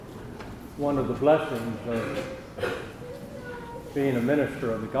one of the blessings of being a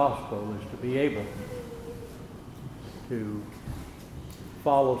minister of the gospel is to be able to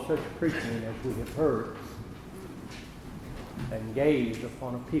follow such preaching as we have heard and gaze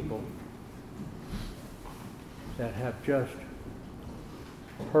upon a people that have just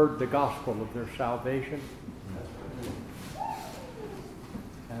heard the gospel of their salvation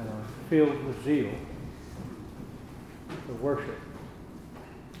and are filled with zeal to worship.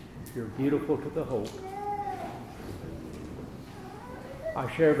 You're beautiful to behold.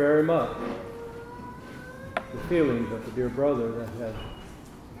 I share very much the feelings of the dear brother that has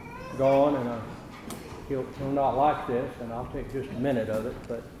gone, and he'll not like this, and I'll take just a minute of it,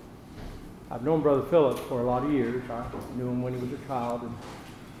 but I've known Brother Philip for a lot of years. I knew him when he was a child in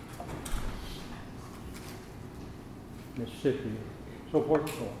Mississippi, so forth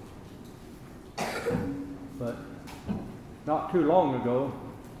and so on. But not too long ago,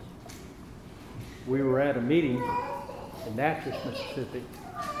 we were at a meeting in Natchez, Mississippi,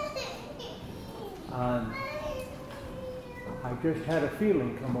 and I just had a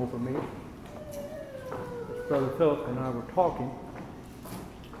feeling come over me. As Brother Philip and I were talking,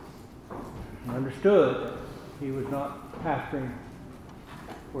 and understood that he was not pastoring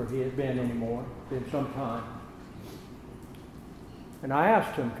where he had been anymore. It's been some time. And I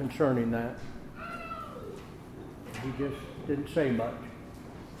asked him concerning that. He just didn't say much.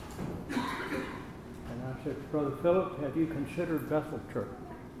 And I said, Brother Philip, have you considered Bethel Church?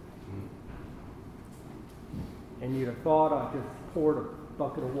 And you'd have thought I just poured a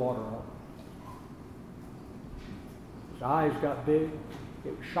bucket of water on him. His eyes got big.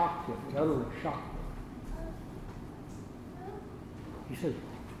 It shocked him. It utterly shocked him. He said,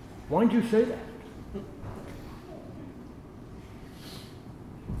 why did you say that?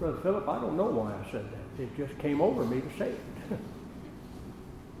 Brother Philip, I don't know why I said that. It just came over me to say it.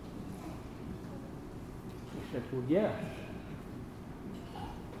 He said, well, yes.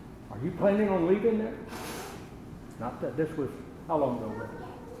 Are you planning on leaving there? Not that this was, how long ago was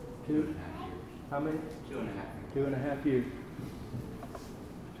it? 2.5 years. How many? 2.5 years. 2.5 years.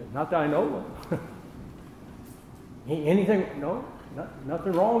 I said, not that I know of. Anything? No?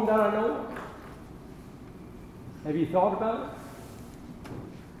 Nothing wrong that I know of? Have you thought about it?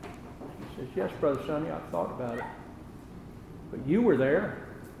 He says, yes, Brother Sonny, I've thought about it. But you were there.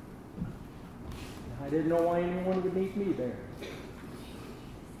 I didn't know why anyone would need me there.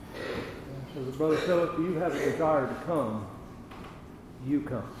 So, Brother Philip, do you have a desire to come? You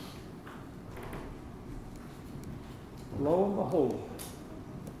come. Lo and behold,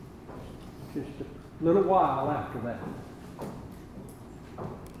 just a little while after that,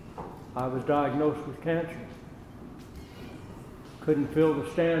 I was diagnosed with cancer. Couldn't fill the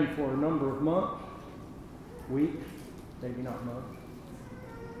stand for a number of months, weeks, maybe not months.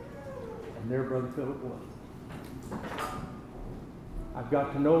 And there Brother Philip was. I've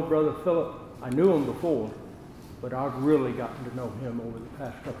got to know Brother Philip. I knew him before, but I've really gotten to know him over the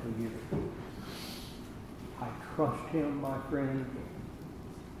past couple of years. I trust him, my friend,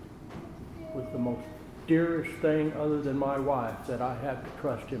 with the most dearest thing other than my wife that I have to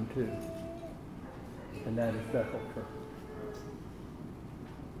trust him to, and that is Bethel Church.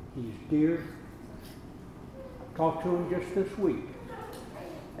 He's dear. I talked to him just this week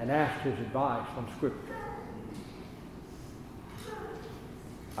and asked his advice on Scripture.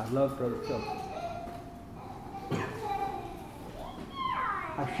 I love Brother Philip.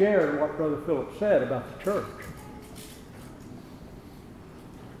 I shared what Brother Philip said about the church.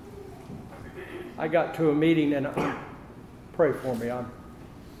 I got to a meeting, and pray for me. I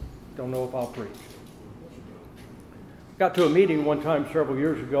don't know if I'll preach. Got to a meeting one time several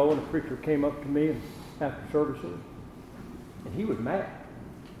years ago, and a preacher came up to me after services, and he was mad.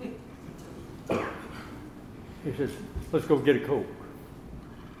 He says, let's go get a Coke.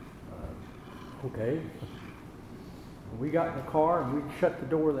 Okay. We got in the car, and we shut the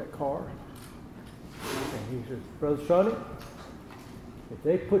door of that car. And he says, Brother Sonny, if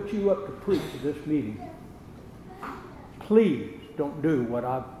they put you up to preach at this meeting, please don't do what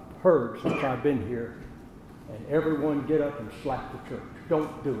I've heard since I've been here, and everyone get up and slap the church.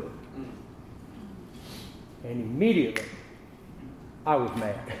 Don't do it. And immediately, I was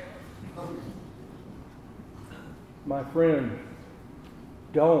mad. My friend,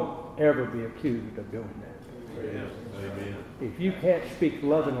 don't ever be accused of doing that. Amen. If you can't speak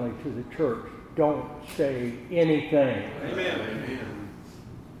lovingly to the church, don't say anything. Amen.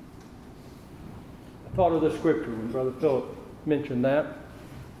 I thought of the scripture when Brother Philip mentioned that.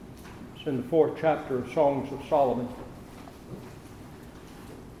 It's in the 4th chapter of Songs of Solomon.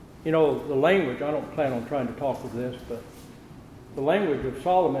 You know, the language, I don't plan on trying to talk with this, but the language of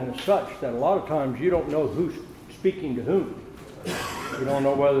Solomon is such that a lot of times you don't know who's speaking to whom. You don't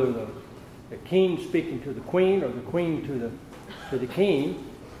know whether the king's speaking to the queen or the queen to the king,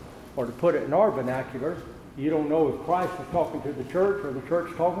 or to put it in our vernacular, you don't know if Christ is talking to the church or the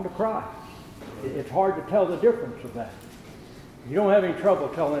church talking to Christ. It's hard to tell the difference of that. You don't have any trouble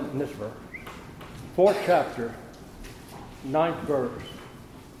telling it in this verse. 4th chapter, 9th verse.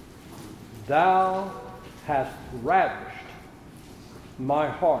 Thou hast ravished my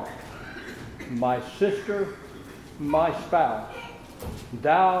heart, my sister, my spouse.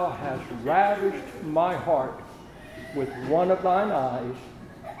 Thou hast ravished my heart with one of thine eyes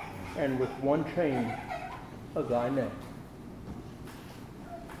and with one chain of thy neck.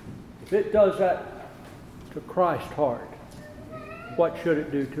 If it does that to Christ's heart, what should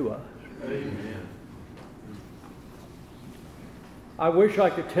it do to us? Amen. I wish I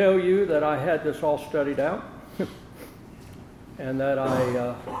could tell you that I had this all studied out and that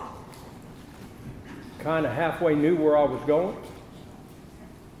I kind of halfway knew where I was going,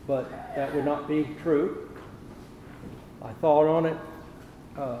 but that would not be true. I thought on it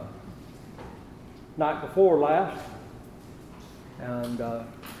night before last and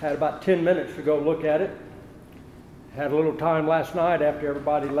had about 10 minutes to go look at it. Had a little time last night after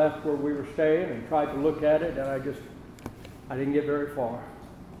everybody left where we were staying and tried to look at it, and I didn't get very far.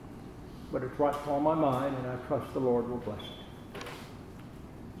 But it's right on my mind, and I trust the Lord will bless it.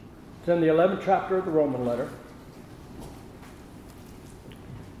 It's in the 11th chapter of the Roman letter.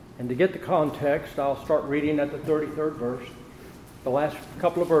 And to get the context, I'll start reading at the 33rd verse, the last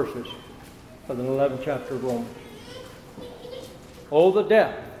couple of verses of the 11th chapter of Romans. Oh, the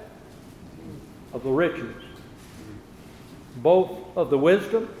depth of the riches, both of the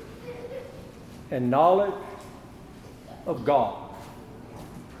wisdom and knowledge of God.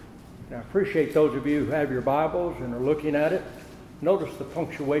 Now, I appreciate those of you who have your Bibles and are looking at it. Notice the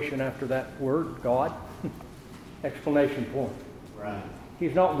punctuation after that word, God. Exclamation point. Right.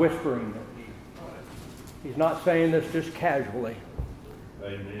 He's not whispering this. He's not saying this just casually.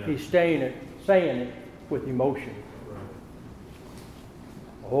 Amen. He's saying it with emotion. Right.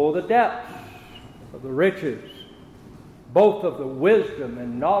 Oh, the depths of the riches, both of the wisdom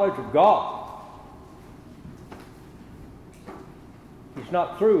and knowledge of God. He's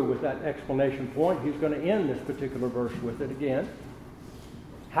not through with that explanation point. He's going to end this particular verse with it again.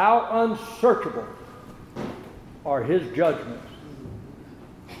 How unsearchable are his judgments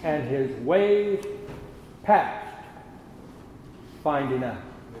and his ways past finding out.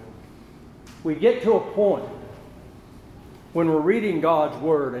 We get to a point when we're reading God's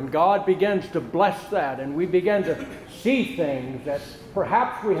Word and God begins to bless that and we begin to see things that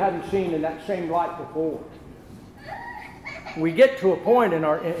perhaps we hadn't seen in that same light before. We get to a point in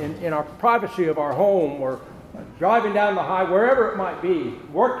our privacy of our home or driving down the highway, wherever it might be,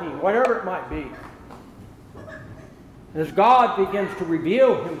 working, whatever it might be. As God begins to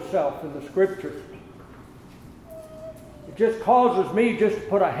reveal himself in the Scriptures, it just causes me just to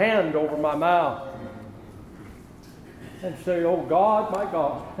put a hand over my mouth and say, oh God, my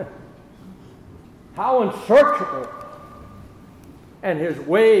God, how unsearchable and his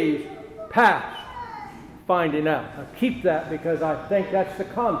ways past finding out. Now keep that because I think that's the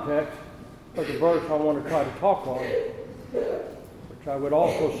context of the verse I want to try to talk on, which I would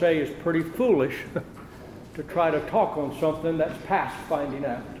also say is pretty foolish to try to talk on something that's past finding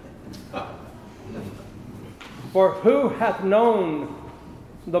out. For who hath known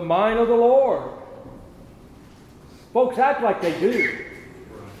the mind of the Lord? Folks act like they do.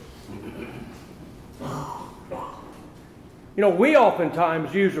 You know, we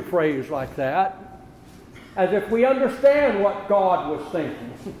oftentimes use a phrase like that as if we understand what God was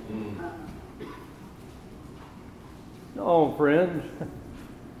thinking. No, friends.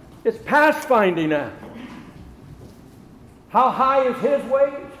 It's past finding out. How high is his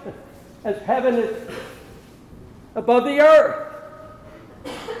ways? As heaven is above the earth.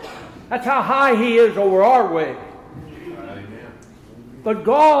 That's how high he is over our ways. Amen. But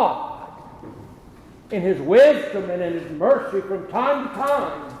God, in his wisdom and in his mercy from time to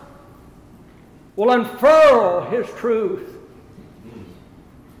time, will unfurl his truth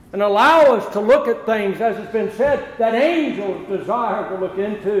and allow us to look at things, as has been said, that angels desire to look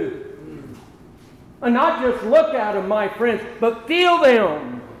into. And not just look at them, my friends, but feel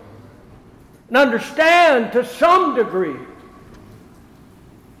them and understand to some degree.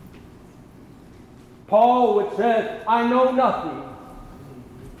 Paul would say, I know nothing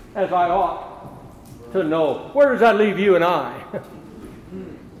as I ought to know. Where does that leave you and I?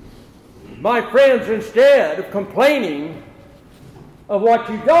 My friends, instead of complaining of what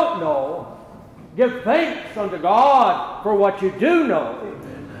you don't know, give thanks unto God God for what you do know.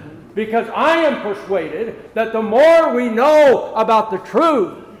 Because I am persuaded that the more we know about the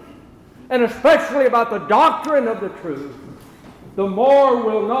truth, and especially about the doctrine of the truth, the more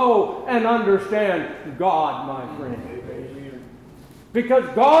we'll know and understand God, my friend. Because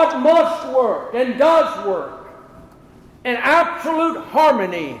God must work and does work in absolute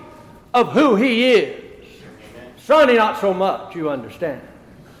harmony of who He is. Sonny, not so much, you understand.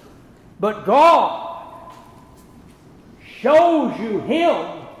 But God shows you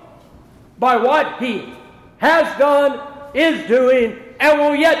Him by what He has done, is doing, and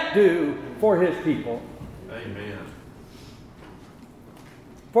will yet do for His people. Amen.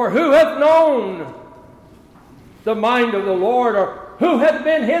 For who hath known the mind of the Lord, or who hath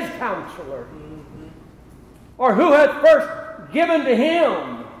been His counselor, or who hath first given to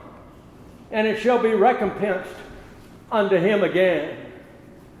Him, and it shall be recompensed unto Him again.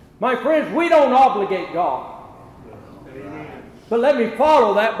 My friends, we don't obligate God. But let me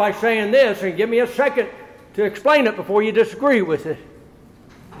follow that by saying this, and give me a second to explain it before you disagree with it.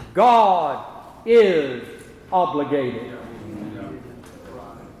 God is obligated.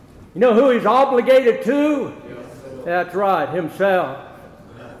 You know who He's obligated to? That's right, Himself.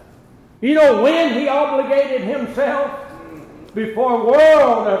 You know when He obligated Himself? Before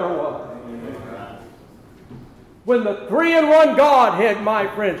world ever was. When the three-in-one Godhead, my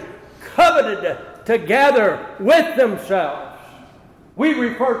friends, covenanted together with themselves. We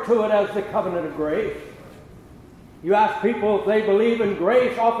refer to it as the covenant of grace. You ask people if they believe in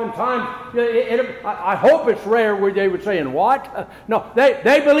grace, oftentimes, I hope it's rare where they would say, "In what?" No,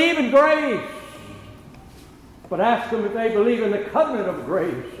 they believe in grace. But ask them if they believe in the covenant of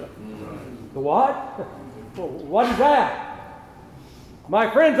grace. The what? Well, what is that? My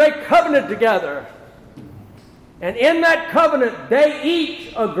friends, they covenanted together. And in that covenant, they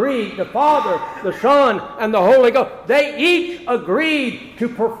each agreed, the Father, the Son, and the Holy Ghost, they each agreed to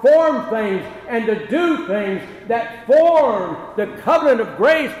perform things and to do things that formed the covenant of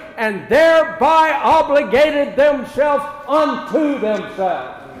grace and thereby obligated themselves unto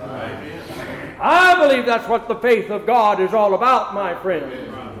themselves. Amen. I believe that's what the faith of God is all about, my friends.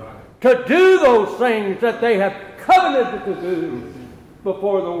 To do those things that they have covenanted to do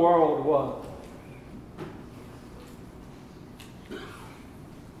before the world was.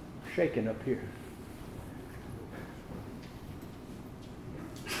 Shaking up here.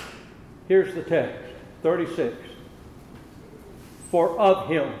 Here's the text, 36. For of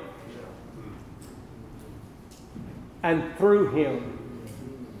Him and through Him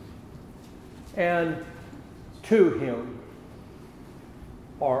and to Him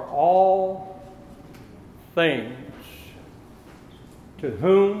are all things, to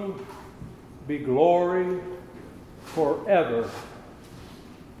whom be glory forever.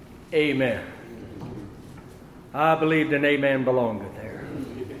 Amen. I believed an amen belonged there.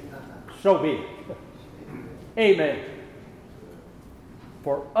 So be it. Amen.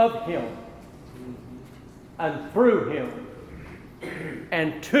 For of Him and through Him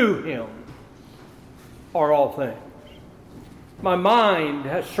and to Him are all things. My mind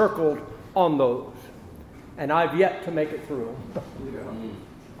has circled on those, and I've yet to make it through them.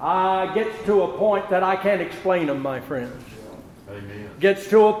 I get to a point that I can't explain them, my friends. Amen. Gets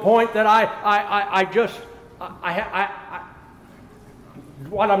to a point that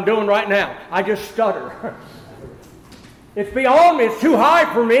what I'm doing right now, I just stutter. It's beyond me. It's too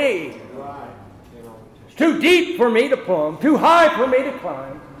high for me. It's too deep for me to plumb, too high for me to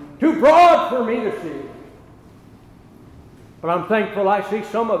climb, too broad for me to see. But I'm thankful I see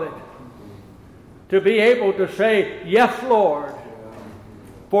some of it. To be able to say, yes, Lord,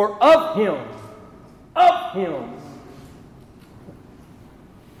 for of Him,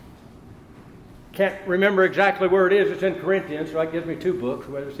 can't remember exactly where it is. It's in Corinthians, so that gives me two books,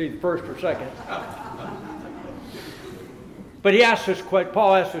 whether it's the first or second. But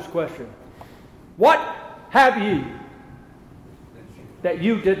Paul asks this question. What have you that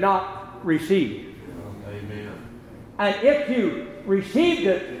you did not receive? Amen. And if you received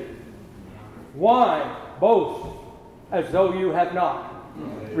it, why boast as though you have not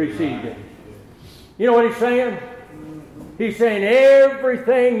received it? You know what he's saying? He's saying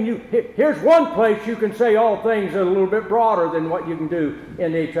everything here's one place you can say all things are a little bit broader than what you can do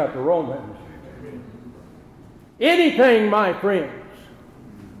in the 8th chapter of Romans. Anything, my friends,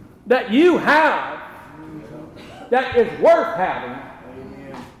 that you have that is worth having,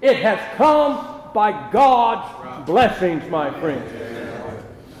 it has come by God's blessings, my friends.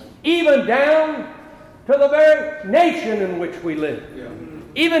 Even down to the very nation in which we live.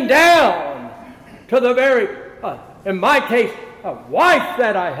 Even down to the very, in my case, a wife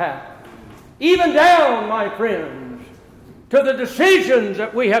that I have. Even down, my friends, to the decisions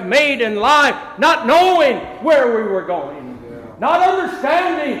that we have made in life, not knowing where we were going, not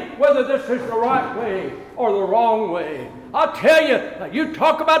understanding whether this is the right way or the wrong way. I'll tell you, you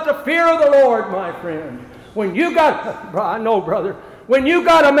talk about the fear of the Lord, my friend. When you got, I know, brother, when you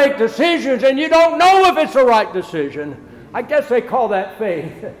got to make decisions and you don't know if it's the right decision, I guess they call that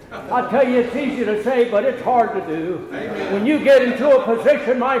faith. I tell you, it's easy to say, but it's hard to do. Amen. When you get into a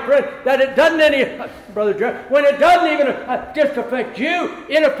position, my friend, that it doesn't Brother Jeff, when it doesn't even just affect you,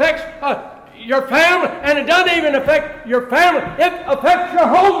 it affects your family, and it doesn't even affect your family. It affects your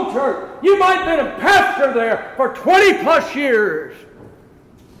home church. You might have been a pastor there for 20 plus years.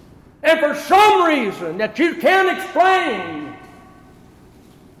 And for some reason that you can't explain,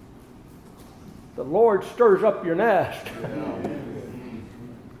 the Lord stirs up your nest.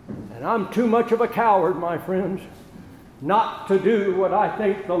 And I'm too much of a coward, my friends, not to do what I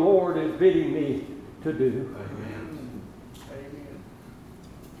think the Lord is bidding me to do. Amen.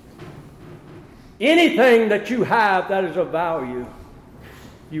 Anything that you have that is of value,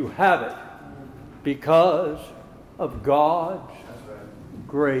 you have it because of God's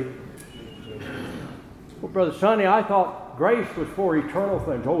grace. Well, Brother Sonny, I thought grace was for eternal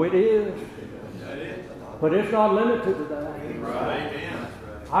things. Oh, it is. But it's not limited to that. Right.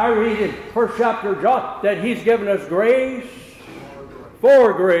 I read in first chapter of John that He's given us grace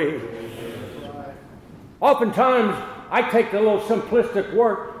for grace. Oftentimes, I take the little simplistic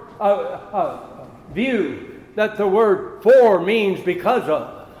view that the word for means because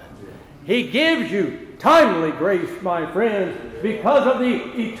of. He gives you timely grace, my friends, because of the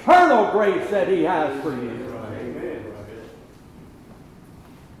eternal grace that He has for you.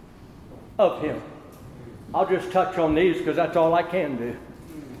 Of Him. I'll just touch on these because that's all I can do.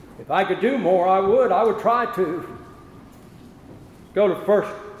 If I could do more, I would. I would try to. Go to 1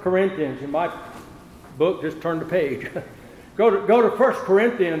 Corinthians. In my book, just turn the page. Go to 1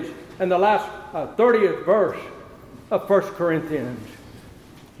 Corinthians and the last 30th verse of 1 Corinthians.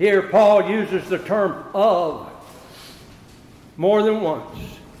 Here Paul uses the term of more than once.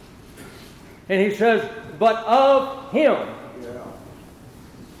 And he says, but of Him.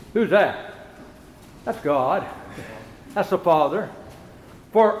 Who's that? That's God. That's the Father.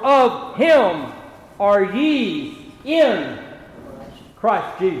 For of Him are ye in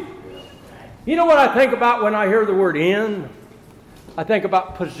Christ Jesus. You know what I think about when I hear the word in? I think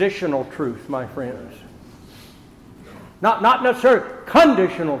about positional truth, my friends. Not necessarily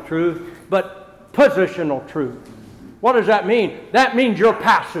conditional truth, but positional truth. What does that mean? That means you're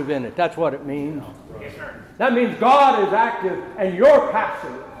passive in it. That's what it means. Yes, sir. That means God is active and you're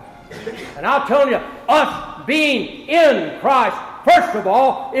passive. And I'll tell you, us being in Christ, first of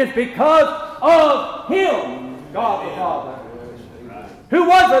all, is because of Him, God the Father. Who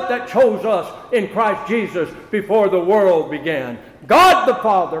was it that chose us in Christ Jesus before the world began? God the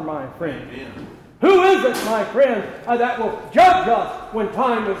Father, my friend. Who is it, my friend, that will judge us when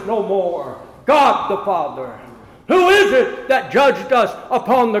time is no more? God the Father. Who is it that judged us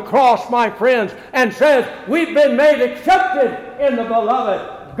upon the cross, my friends, and says we've been made accepted in the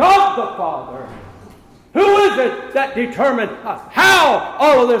Beloved? God the Father. Who is it that determined how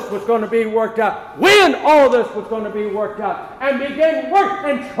all of this was going to be worked out, when all of this was going to be worked out, and began work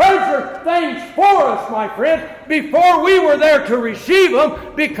and treasure things for us, my friends, before we were there to receive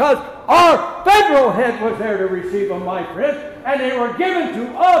them, because our federal head was there to receive them, my friends, and they were given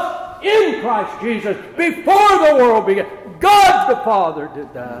to us in Christ Jesus before the world began. God the Father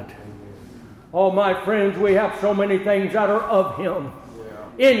did that. Oh, my friends, we have so many things that are of Him.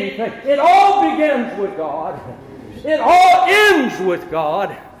 Anything. It all begins with God. It all ends with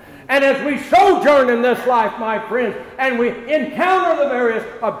God. And as we sojourn in this life, my friends, and we encounter the various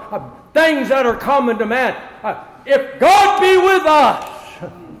things that are common to man, if God be with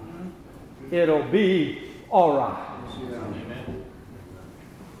us, it'll be all right.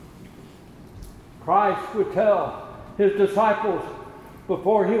 Christ would tell His disciples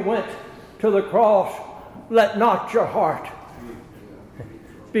before He went to the cross, let not your heart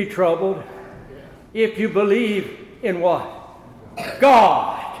be troubled. If you believe in what?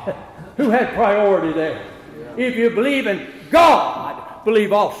 God, who had priority there. If you believe in God,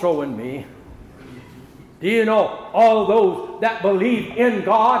 believe also in me. Do you know all those that believe in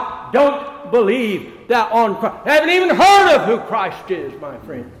God don't believe that on Christ? Haven't even heard of who Christ is, my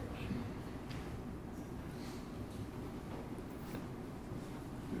friend.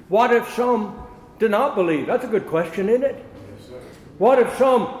 What if some do not believe? That's a good question, isn't it? What if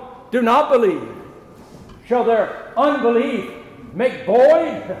some do not believe? Shall their unbelief make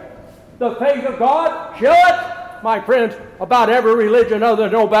void the faith of God? Shall it? my friends, about every religion other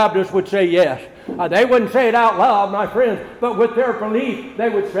than old Baptists would say yes. They wouldn't say it out loud, my friends, but with their belief, they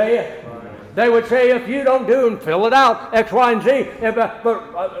would say it. They would say, if you don't do and fill it out, X, Y, and Z. But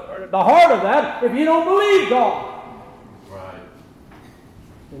the heart of that, if you don't believe God, Right.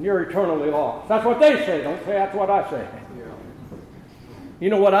 then you're eternally lost. That's what they say. Don't say that's what I say. You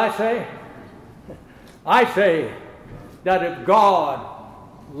know what I say? I say that if God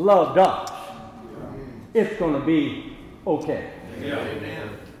loved us, it's going to be okay.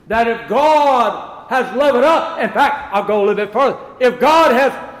 Amen. That if God has loved us, in fact, I'll go a little bit further. If God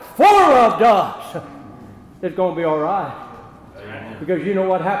has foreloved us, it's going to be all right. Amen. Because you know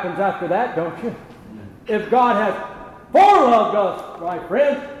what happens after that, don't you? If God has foreloved us, my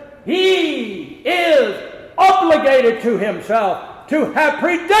friends, He is obligated to Himself to have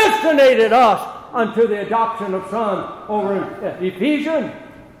predestinated us unto the adoption of sons over in Ephesians.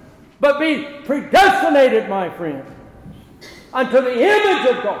 But be predestinated, my friend, unto the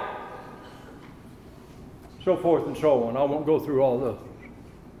image of God. So forth and so on. I won't go through all those.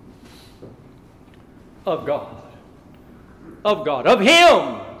 Of God. Of God. Of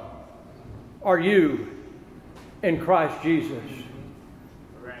Him are you in Christ Jesus,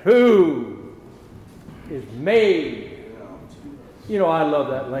 who is made. You know, I love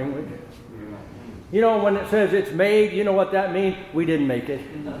that language. You know, when it says it's made, you know what that means? We didn't make it.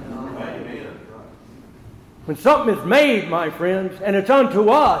 Amen. When something is made, my friends, and it's unto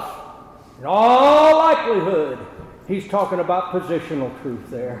us, in all likelihood, he's talking about positional truth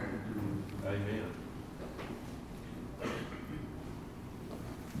there. Amen.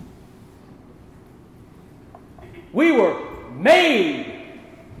 We were made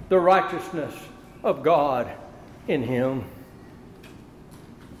the righteousness of God in Him.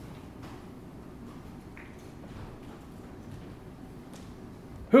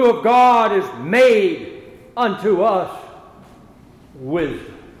 Who of God is made unto us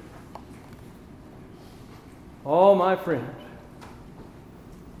wisdom. Oh, my friends.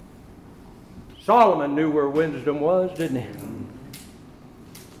 Solomon knew where wisdom was, didn't he?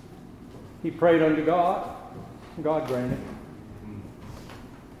 He prayed unto God, and God granted.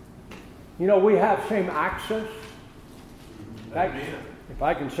 You know, we have same access. If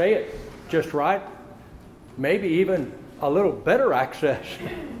I can say it just right, maybe even a little better access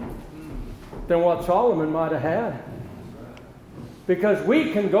than what Solomon might have had. Because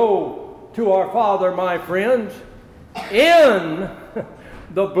we can go to our Father, my friends, in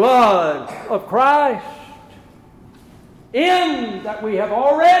the blood of Christ. In that we have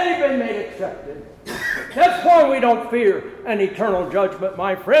already been made accepted. That's why we don't fear an eternal judgment,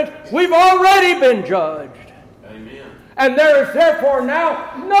 my friends. We've already been judged. Amen. And there is therefore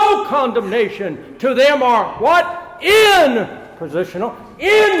now no condemnation to them are what? In positional,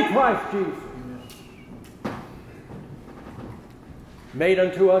 in Christ Jesus. Made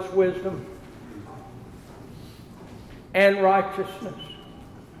unto us wisdom and righteousness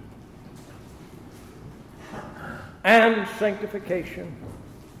and sanctification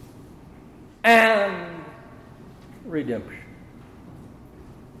and redemption.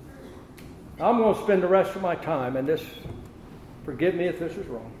 I'm going to spend the rest of my time, and this, forgive me if this is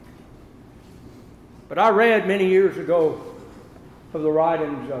wrong, but I read many years ago of the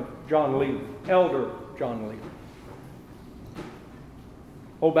writings of John Leland, Elder John Leland,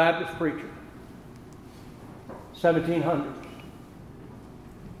 old Baptist preacher, 1700s.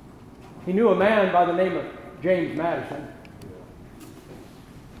 He knew a man by the name of James Madison,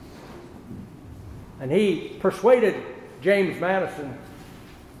 and he persuaded James Madison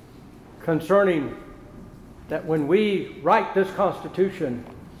concerning that when we write this Constitution,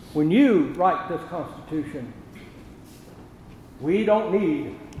 when you write this Constitution, we don't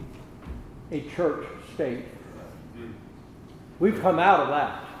need a church state. We've come out of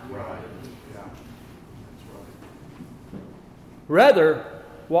that. Right. Rather,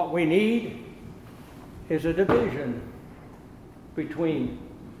 what we need is a division between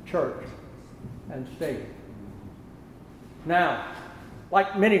church and state. Now,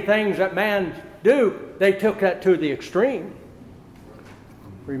 like many things that man do, they took that to the extreme.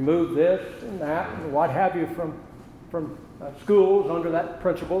 Remove this and that and what have you from schools under that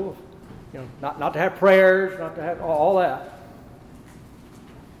principle of, not to have prayers, not to have all that.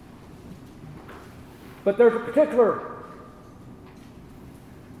 But there's a particular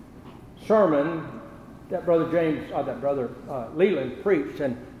sermon that Brother Leland preached,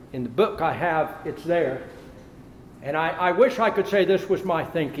 and in the book I have, it's there. And I wish I could say this was my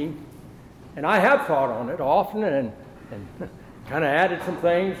thinking, and I have thought on it often and kind of added some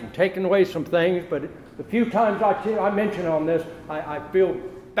things and taken away some things, but the few times I mention on this, I feel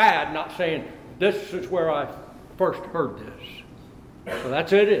bad not saying this is where I first heard this. So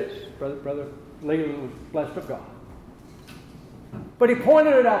that's it is. Brother Leland was blessed of God. But he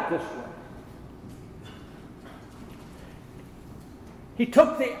pointed it out this way.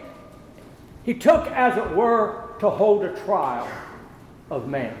 He took, as it were, to hold a trial of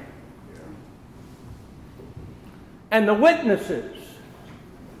man. And the witnesses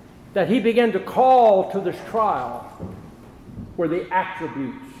that he began to call to this trial were the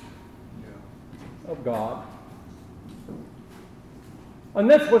attributes of God. And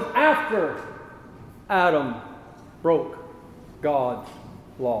this was after Adam broke God's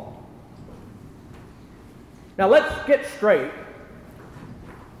law. Now let's get straight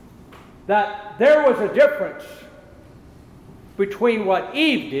that there was a difference between what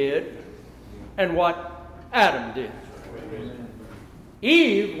Eve did and what Adam did.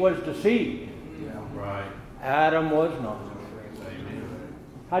 Eve was deceived. Adam was not.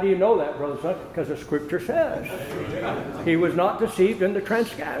 How do you know that, brother son? Because the Scripture says he was not deceived in the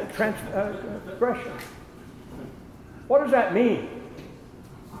transgression. What does that mean?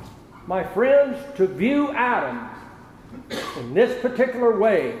 My friends, to view Adam in this particular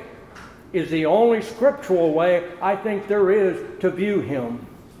way is the only scriptural way I think there is to view him.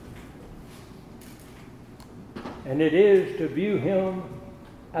 And it is to view him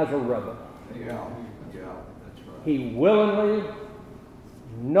as a rebel. Yeah, that's right. He willingly,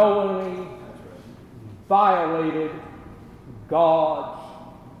 knowingly violated God's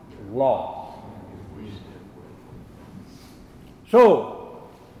law. So,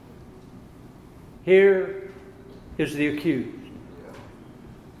 here is the accused.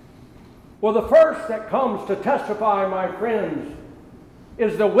 Well, the first that comes to testify, my friends,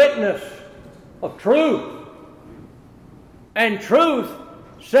 is the witness of truth. And truth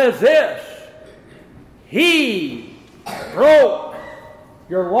says this: he broke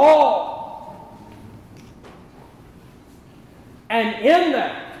your law. And in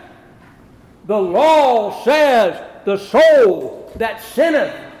that, the law says, the soul that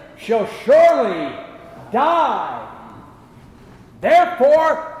sinneth shall surely die.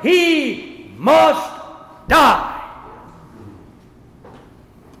 Therefore, he must die.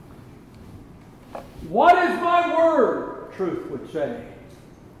 What is my word? Truth would say.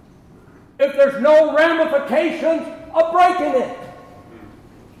 If there's no ramifications of breaking it.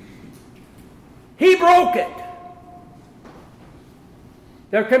 He broke it.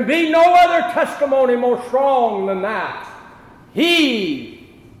 There can be no other testimony more strong than that. He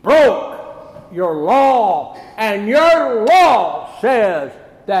broke your law, and your law says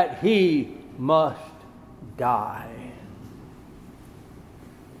that he must die.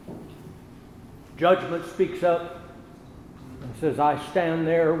 Judgment speaks up and says, I stand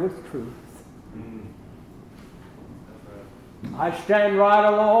there with truth. I stand right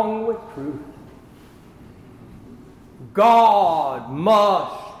along with truth. God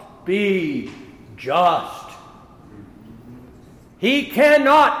must be just. He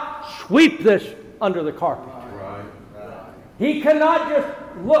cannot sweep this under the carpet. He cannot just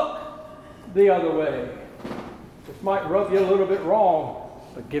look the other way. This might rub you a little bit wrong,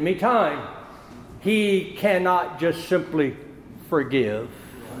 but give me time. He cannot just simply forgive.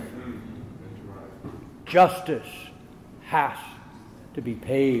 Justice has to be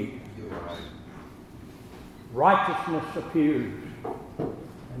paid. Righteousness appears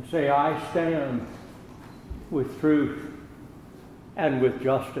and say, I stand with truth and with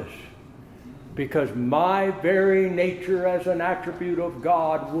justice, because my very nature as an attribute of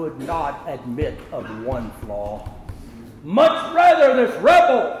God would not admit of one flaw. Much rather this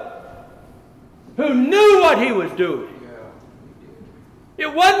rebel who knew what he was doing.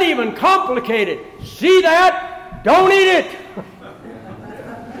 It wasn't even complicated. See that? Don't eat it.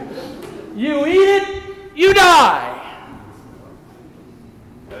 You eat it, you die.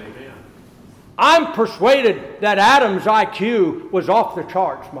 Amen. I'm persuaded that Adam's IQ was off the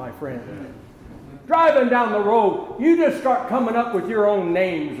charts, my friend. Driving down the road, you just start coming up with your own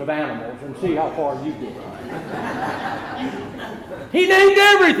names of animals and see how far you get. He named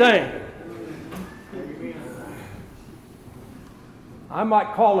everything. I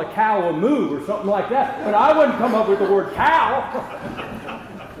might call a cow a moo or something like that, but I wouldn't come up with the word cow.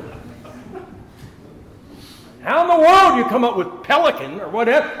 How in the world do you come up with pelican or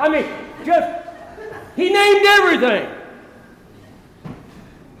whatever? I mean, just, he named everything.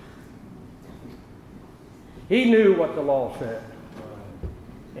 He knew what the law said,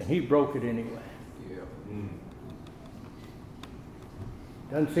 and he broke it anyway.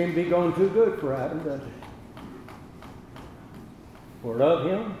 Doesn't seem to be going too good for Adam, does it? For of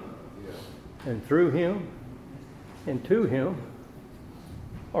him, and through him, and to him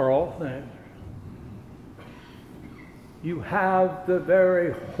are all things. You have the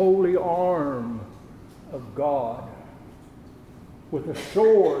very holy arm of God with a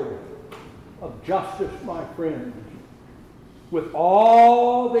sword of justice, my friends, with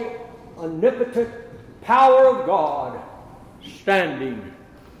all the omnipotent power of God standing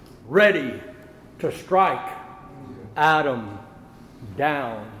ready to strike Adam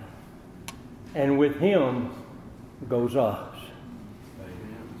down. And with him goes us.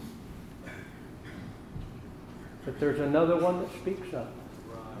 But there's another one that speaks up.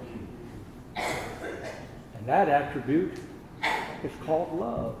 And that attribute is called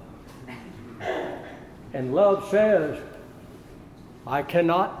love. And love says, I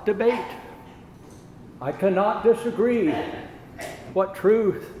cannot debate. I cannot disagree what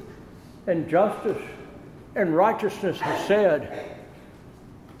truth and justice and righteousness has said.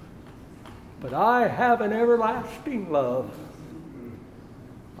 But I have an everlasting love.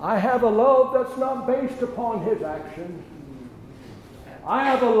 I have a love that's not based upon his actions. I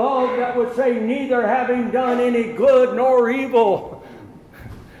have a love that would say, neither having done any good nor evil.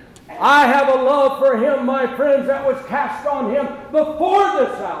 I have a love for him, my friends, that was cast on him before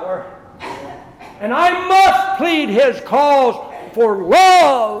this hour. And I must plead his cause for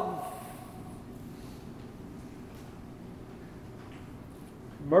love.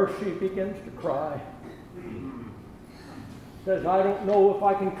 Mercy begins to cry. Says, I don't know if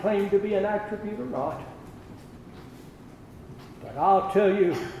I can claim to be an attribute or not. But I'll tell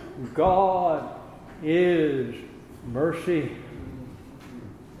you, God is mercy.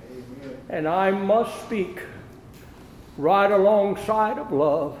 And I must speak right alongside of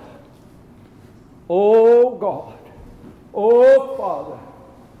love. Oh God, oh Father,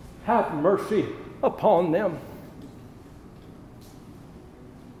 have mercy upon them.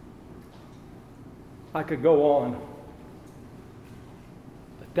 I could go on.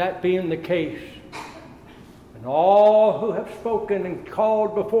 But that being the case, and all who have spoken and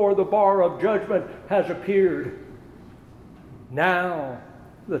called before the bar of judgment has appeared, now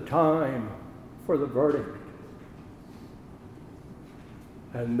the time for the verdict.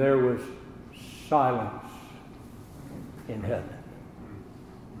 And there was silence in heaven.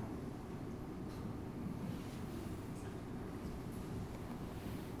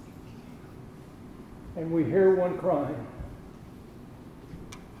 And we hear one crying,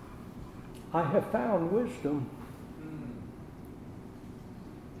 I have found wisdom.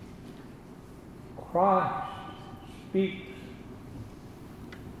 Christ speaks.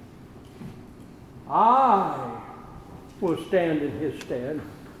 I will stand in his stead.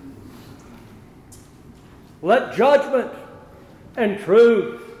 Let judgment and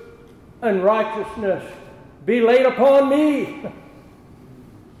truth and righteousness be laid upon me.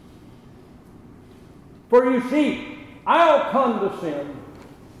 For you see, I'll condescend,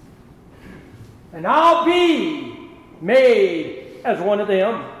 and I'll be made as one of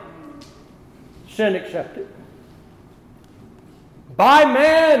them, sin accepted. By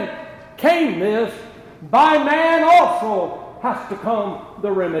man came this, by man also has to come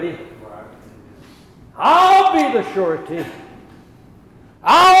the remedy. I'll be the surety.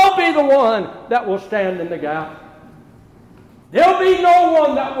 I'll be the one that will stand in the gap. There'll be no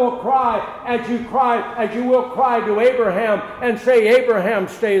one that will cry as you will cry to Abraham and say, Abraham,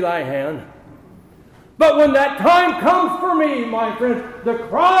 stay thy hand. But when that time comes for me, my friends, the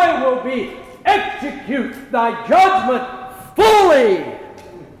cry will be, execute thy judgment fully.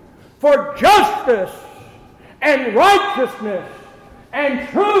 For justice and righteousness and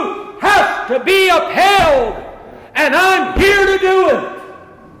truth has to be upheld. And I'm here to do it.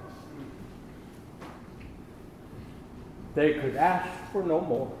 They could ask for no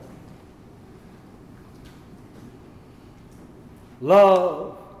more.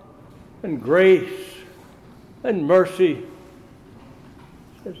 Love and grace and mercy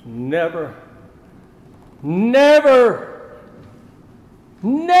says never, never,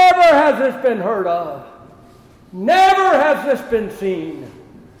 never has this been heard of. Never has this been seen.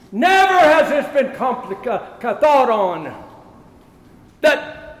 Never has this been thought on.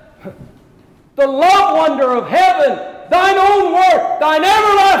 That the love wonder of heaven, thine own work, thine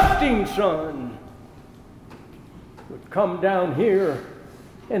everlasting Son, would come down here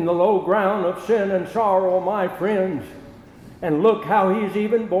in the low ground of sin and sorrow, my friends. And look how he's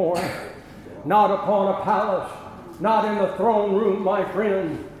even born. Not upon a palace, not in the throne room, my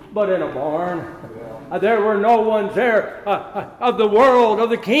friends, but in a barn. There were no ones there of the world, of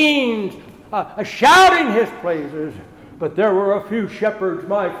the kings, shouting his praises. But there were a few shepherds,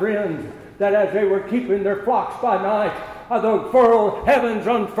 my friends, that as they were keeping their flocks by night, the heavens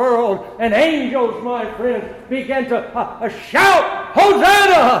unfurled, and angels, my friends, began to shout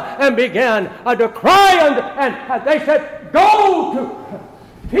Hosanna, and began to cry, and they said, go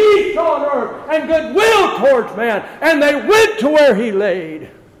to peace on earth and goodwill towards man. And they went to where he laid.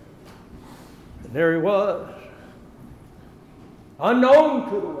 And there he was, unknown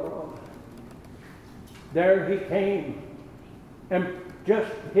to the world. There he came, and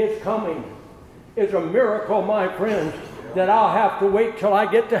just his coming is a miracle, my friends, that I'll have to wait till I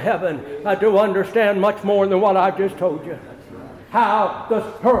get to heaven to understand much more than what I've just told you. How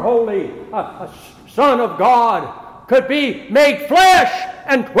her holy Son of God could be made flesh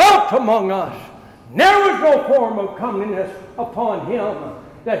and dwelt among us. There was no form of comeliness upon him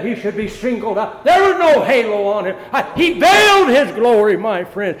that he should be singled out. There was no halo on him. He veiled his glory, my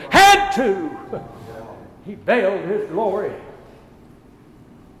friend. Had to. He veiled his glory.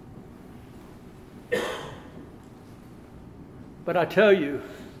 But I tell you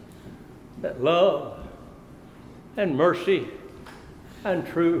that love and mercy and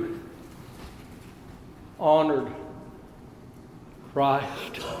truth honored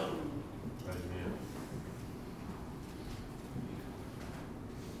Christ. Amen.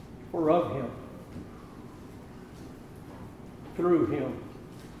 For of him, through him,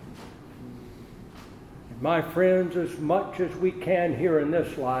 and my friends, as much as we can here in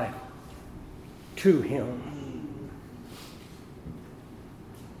this life, to him.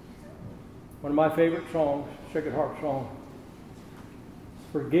 One of my favorite songs, Sacred Heart song,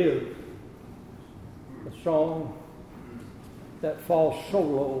 Forgive, a song that falls so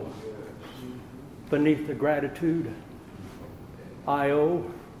low beneath the gratitude I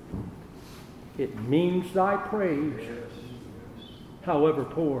owe. It means thy praise, however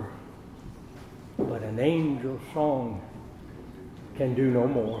poor, but an angel's song can do no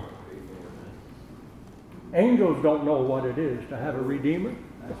more. Angels don't know what it is to have a Redeemer.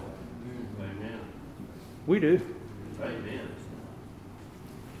 Amen. We do. Amen.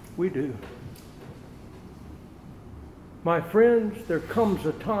 We do. My friends, there comes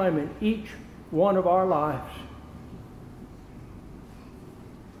a time in each one of our lives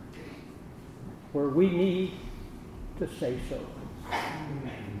where we need to say so.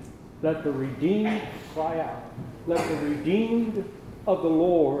 Let the redeemed cry out. Let the redeemed of the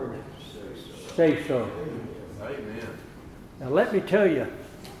Lord say so. Amen. Now let me tell you,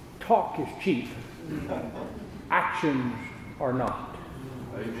 talk is cheap. Actions are not.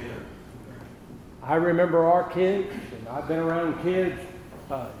 Amen. I remember our kids, and I've been around kids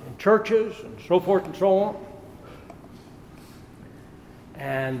in churches and so forth and so on.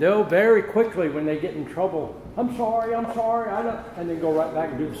 And they'll very quickly, when they get in trouble, I'm sorry, I don't, and then go right back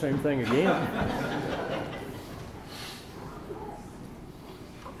and do the same thing again.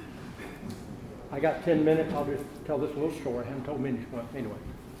 I got 10 minutes. I'll just tell this little story. I haven't told many. Anyway,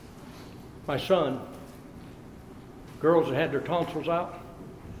 my son, girls that had their tonsils out,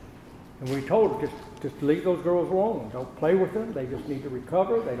 and we told them, just leave those girls alone. Don't play with them. They just need to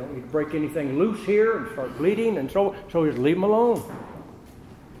recover. They don't need to break anything loose here and start bleeding, and so just leave them alone.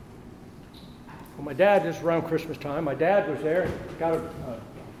 Well, my dad, this is around Christmas time, my dad was there and got a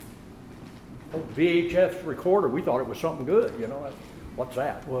VHS recorder. We thought it was something good, you know. What's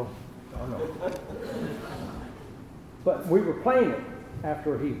that? Well, I don't know. But we were playing it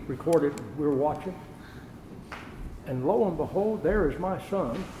after he recorded. We were watching. And lo and behold, there is my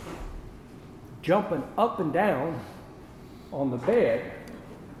son jumping up and down on the bed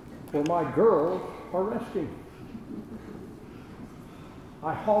where my girls are resting.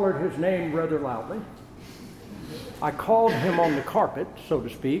 I hollered his name rather loudly. I called him on the carpet, so to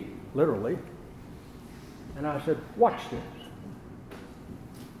speak, literally. And I said, watch this.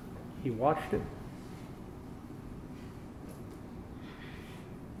 He watched it.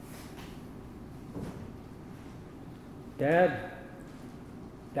 Dad,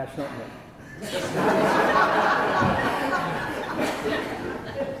 that's not me.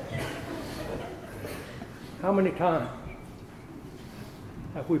 How many times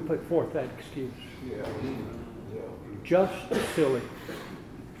have we put forth that excuse? Just as silly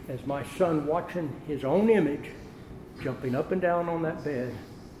as my son watching his own image jumping up and down on that bed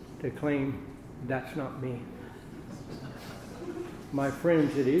to claim that's not me. My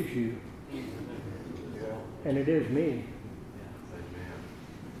friends, it is you. And it is me.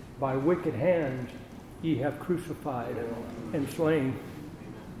 By wicked hands ye have crucified and slain.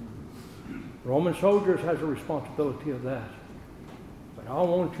 Roman soldiers has a responsibility of that. But I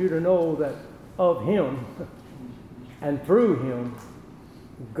want you to know that of him and through him,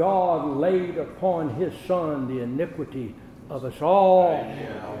 God laid upon his Son the iniquity of us all.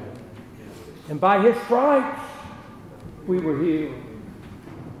 And by his stripes we were healed.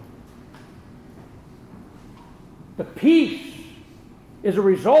 The peace is a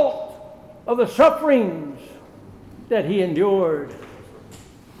result of the sufferings that he endured.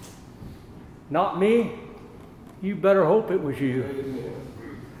 Not me. You better hope it was you.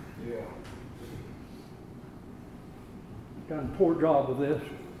 Yeah. Done a poor job of this.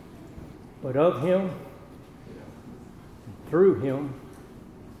 But of him, through him,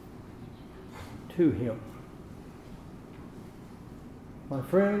 to him. My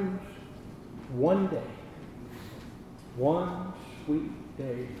friends, one day, one sweet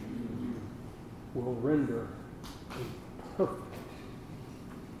day will render a perfect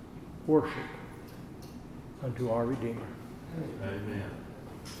worship unto our Redeemer. Amen.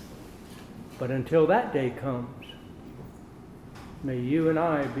 But until that day comes, may you and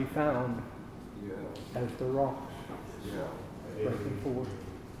I be found as the rocks breaking forth.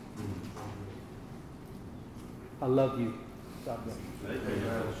 I love you. God bless you.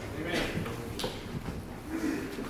 Amen.